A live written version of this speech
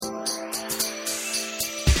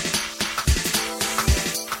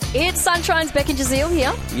It's Sunshine's Becky Jazeel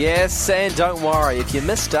here. Yes, and don't worry, if you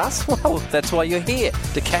missed us, well, that's why you're here,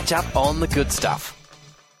 to catch up on the good stuff.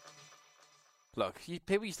 Look,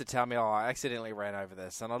 people used to tell me, I accidentally ran over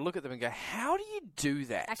this, and I'd look at them and go, how do you do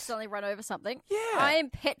that? Accidentally run over something. Yeah. I am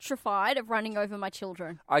petrified of running over my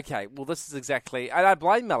children. Okay, well, this is exactly... And I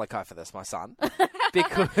blame Malachi for this, my son,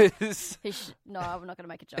 because... No, I'm not going to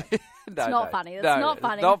make a joke. No, It's not funny. It's no, not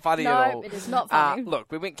funny. It's not funny at all. No, it is not funny. Look,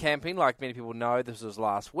 we went camping, like many people know. This was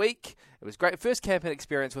last week. It was great. First camping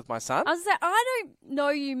experience with my son. I don't know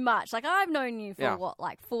you much. Like, I've known you for,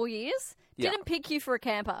 4 years? Yeah. Didn't pick you for a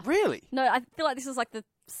camper. Really? No, I feel like this is like the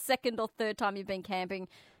second or third time you've been camping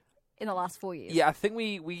in the last 4 years. Yeah, I think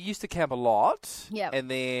we used to camp a lot. Yeah. And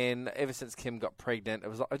then ever since Kim got pregnant,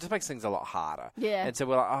 it just makes things a lot harder. Yeah. And so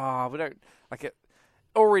we're like, we don't like it.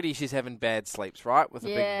 Already she's having bad sleeps, right? With a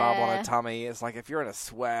big bub on her tummy. It's like if you're in a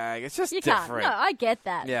swag, it's just different. Can't. No, I get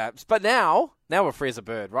that. Yeah. But now we're free as a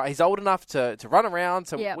bird, right? He's old enough to run around,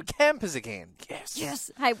 so we're campers again. Yes.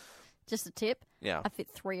 Yes. Hey, just a tip. Yeah. I fit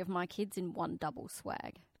 3 of my kids in one double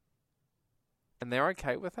swag. And they're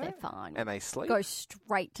okay with it? They're fine. And they sleep? Go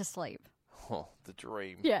straight to sleep. Oh, the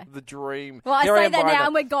dream. Yeah. The dream. Well, I Here say am that buying now,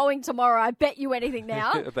 and we're going tomorrow. I bet you anything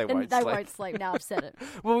now. They won't they sleep. won't sleep. Now I've said it.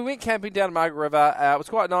 Well, we went camping down Margaret River. It was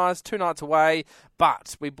quite nice, 2 nights away.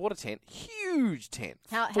 But we bought a tent, huge tent.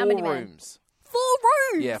 How 4 many men? rooms. 4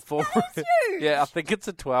 rooms? Yeah, 4 That's huge. Yeah, I think it's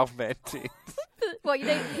a 12-man tent. Well, you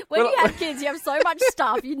need, when you have kids, you have so much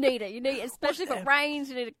stuff. You need it. You need, especially if it rains,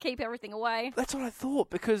 you need to keep everything away. That's what I thought,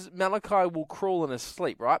 because Malachi will crawl in his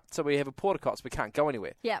sleep, right? So we have a porta cot, so we can't go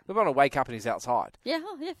anywhere. Yeah. We want to wake up and he's outside. Yeah,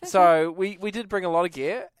 fair. So we did bring a lot of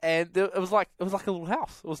gear, and it was like a little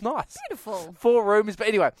house. It was nice. Beautiful. 4 rooms. But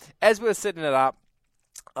anyway, as we were setting it up,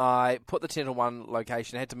 I put the tent in one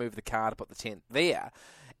location. I had to move the car to put the tent there.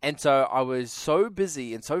 And so I was so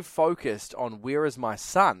busy and so focused on where is my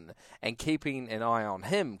son and keeping an eye on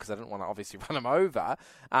him, because I didn't want to obviously run him over,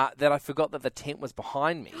 that I forgot that the tent was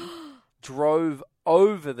behind me. Drove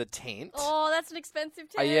over the tent. Oh, that's an expensive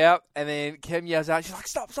tent. Yeah. And then Kim yells out, she's like,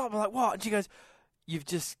 stop. I'm like, what? And she goes, you've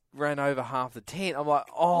just ran over half the tent. I'm like,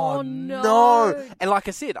 oh no. And like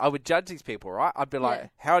I said, I would judge these people, right? I'd be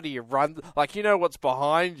like, how do you run? Like, you know what's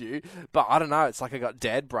behind you. But I don't know. It's like I got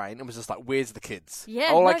dad brain. It was just like, where's the kids?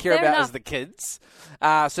 Yeah, All I no, care fair about enough. is the kids.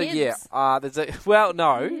 So Kids. yeah, there's a, well,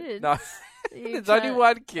 no. Kids. No. There's only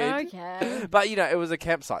one kid. Okay. But, it was a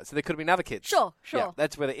campsite, so there could have been other kids. Sure. Yeah,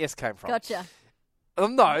 that's where the S came from. Gotcha.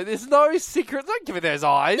 No, there's no secrets. Don't give me those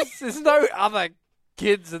eyes. There's no other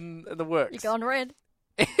kids in the works. You're going red.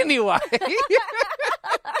 Anyway,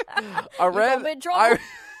 I ran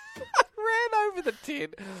over the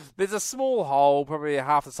tent. There's a small hole, probably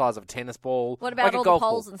half the size of a tennis ball. What about like a all the golf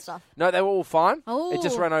poles ball. and stuff? No, they were all fine. Oh. It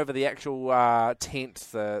just ran over the actual tent,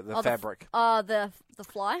 the fabric. The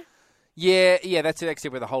fly? Yeah, that's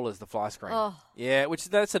actually where the hole is, the fly screen. Oh. Yeah,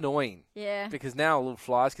 that's annoying. Yeah. Because now little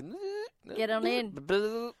flies can... Get on in.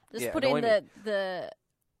 Just put in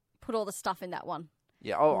put all the stuff in that one.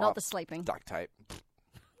 Yeah, Not the sleeping. Duct tape.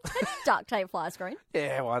 Duct tape fly screen.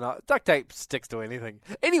 Yeah, why not? Duct tape sticks to anything.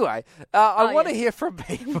 Anyway, I want to hear from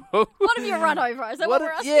people. What have you run over? Is that what we're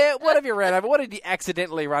asking? Yeah, what have you ran over? What did you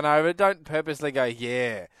accidentally run over? Don't purposely go,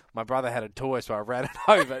 my brother had a toy, so I ran it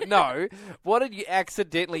over. No. What did you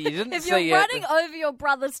accidentally... You didn't If see you're it. running over your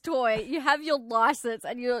brother's toy, you have your license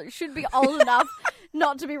and you should be old enough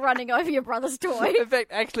not to be running over your brother's toy. In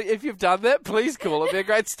fact, actually, if you've done that, please call. It'd be a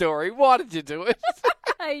great story. Why did you do it?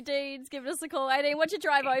 Hey, Dean's giving us a call. Hey, Dean, what'd you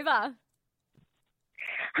drive over?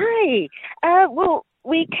 Hi. Well,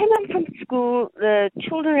 we came up from school. The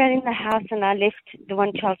children ran in the house, and I left the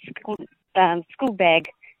one child's school bag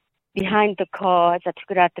behind the car as I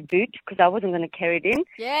took it out the boot because I wasn't going to carry it in.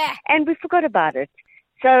 Yeah. And we forgot about it.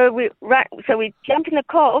 So we jumped in the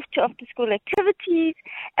car off to after school activities,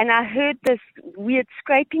 and I heard this weird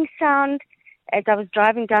scraping sound as I was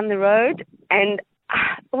driving down the road, and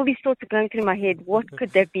all these thoughts are going through my head. What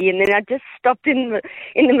could that be? And then I just stopped in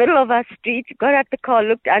the middle of our street, got out the car,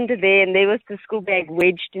 looked under there, and there was the school bag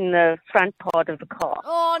wedged in the front part of the car.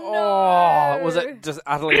 Oh, no. Oh, was it just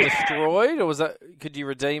utterly destroyed, or could you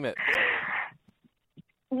redeem it?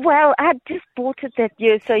 Well, I just bought it that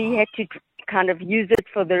year, so you had to kind of use it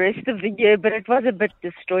for the rest of the year, but it was a bit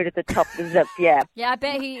destroyed at the top, the zip, yeah. Yeah, I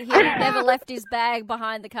bet he never left his bag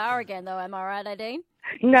behind the car again, though. Am I right, Adine?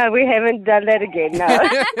 No, we haven't done that again,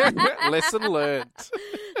 no. Lesson learned.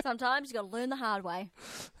 Sometimes you got to learn the hard way.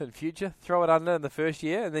 In future, throw it under in the first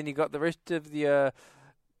year, and then you got the rest of the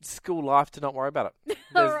school life to not worry about it.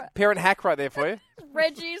 There's Right. parent hack right there for you.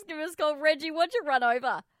 Reggie's giving us a call. Reggie, what'd you run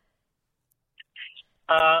over?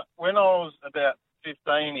 When I was about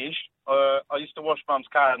 15-ish, I used to wash Mum's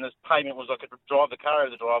car, and this pavement was I could drive the car over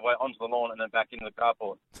the driveway onto the lawn and then back into the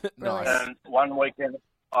carport. Really? And one weekend,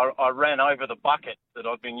 I ran over the bucket that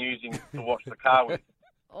I'd been using to wash the car with,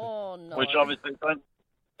 Oh, no. which obviously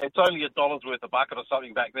it's only $1 worth a bucket or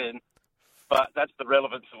something back then. But that's the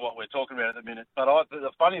relevance of what we're talking about at the minute. But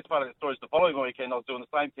the funniest part of the story is the following weekend I was doing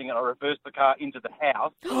the same thing, and I reversed the car into the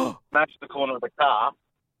house, smashed the corner of the car,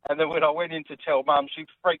 and then when I went in to tell Mum, she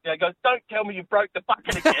freaked out. Goes, "Don't tell me you broke the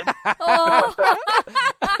bucket again." Oh,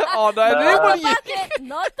 Oh, no. Then what do you... bucket,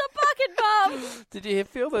 not the bucket, Mum. Did you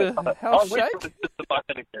feel the I house literally shake? did the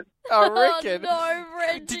bucket again. I reckon. Oh, no,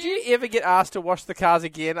 Reggie. Did you ever get asked to wash the cars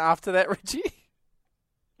again after that, Richie?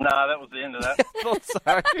 No, that was the end of that. I thought so.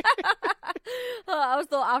 I was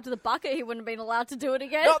thought after the bucket he wouldn't have been allowed to do it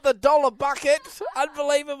again. Not the dollar bucket.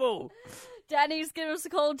 Unbelievable. Danny's giving us a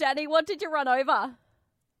call. Danny, what did you run over?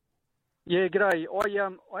 Yeah, g'day.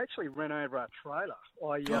 I actually ran over a trailer.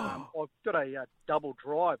 I've got a double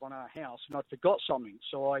drive on our house, and I forgot something.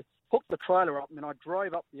 So I hooked the trailer up, and then I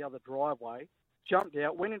drove up the other driveway, jumped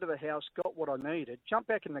out, went into the house, got what I needed, jumped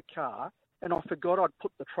back in the car, and I forgot I'd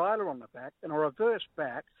put the trailer on the back, and I reversed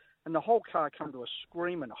back, and the whole car came to a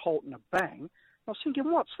scream and a halt and a bang. I was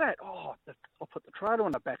thinking, what's that? Oh, I put the trailer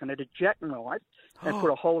on the back, and it had a jackknife and put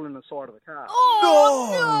a hole in the side of the car. Oh,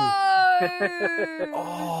 no!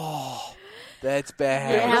 Oh, that's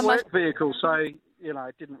bad. Yeah, It how was a much- work vehicle, so, it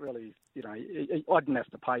didn't really, I didn't have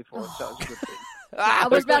to pay for it, so it was a good thing. I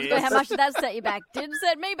was about to go, how much did that set you back? Didn't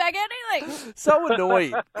set me back anything. So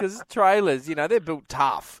annoying because trailers, they're built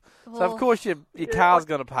tough. So, of course, your car's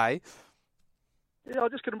going to pay. Yeah, I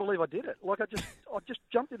just couldn't believe I did it. Like I just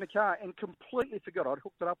jumped in the car and completely forgot I'd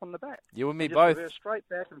hooked it up on the back. You and me I just both. reversed straight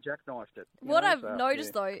back and jackknifed it. What I've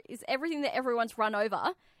noticed, though, is everything that everyone's run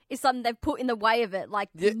over is something they've put in the way of it, like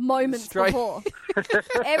moments before.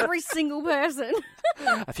 Every single person.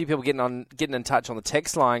 A few people getting in touch on the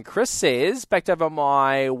text line. Chris says, backed over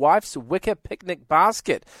my wife's wicker picnic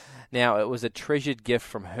basket. Now, it was a treasured gift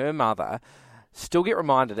from her mother. Still get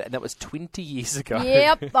reminded, and that was 20 years ago.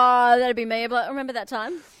 Yep, that'd be me. But I remember that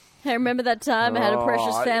time. I remember that time. I had a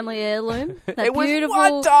precious family heirloom. It was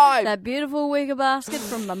one time. That beautiful wicker basket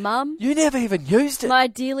from my mum. You never even used it. My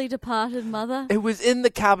dearly departed mother. It was in the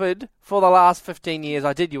cupboard for the last 15 years.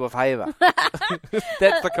 I did you a favour.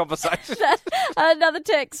 That's the conversation. Another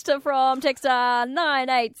text from texter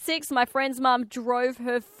 986. My friend's mum drove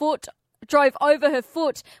over her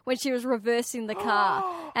foot when she was reversing the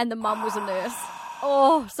car, and the mum was a nurse.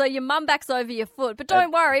 Oh, so your mum backs over your foot, but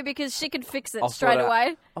don't worry because she can fix it straight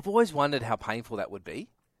away. I've always wondered how painful that would be.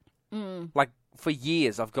 Like, for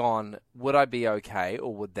years I've gone, would I be okay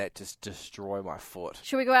or would that just destroy my foot?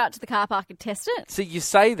 Should we go out to the car park and test it? See, you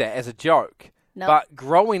say that as a joke, No. but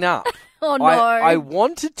growing up, Oh, no. I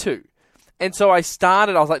wanted to. And so I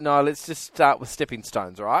was like, no, let's just start with stepping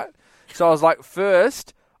stones, all right? So I was like,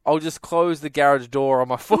 first, I'll just close the garage door on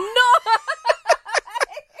my foot. No!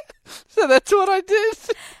 So that's what I did.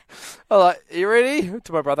 I'm like, you ready?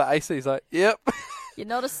 To my brother AC, he's like, yep. You're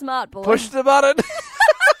not a smart boy. Push the button.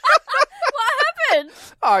 What happened?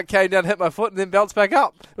 I came down, hit my foot, and then bounced back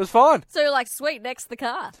up. It was fine. So you're like, sweet, next to the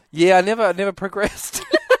car. Yeah, I never progressed.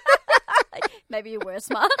 Maybe you were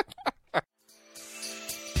smart.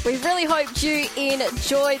 We really hoped you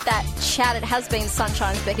enjoyed that chat. It has been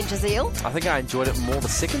Sunshine's Beck and Jazeel. I think I enjoyed it more the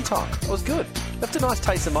second time. It was good. Left a nice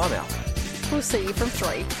taste in my mouth. We'll see you from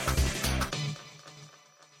 3.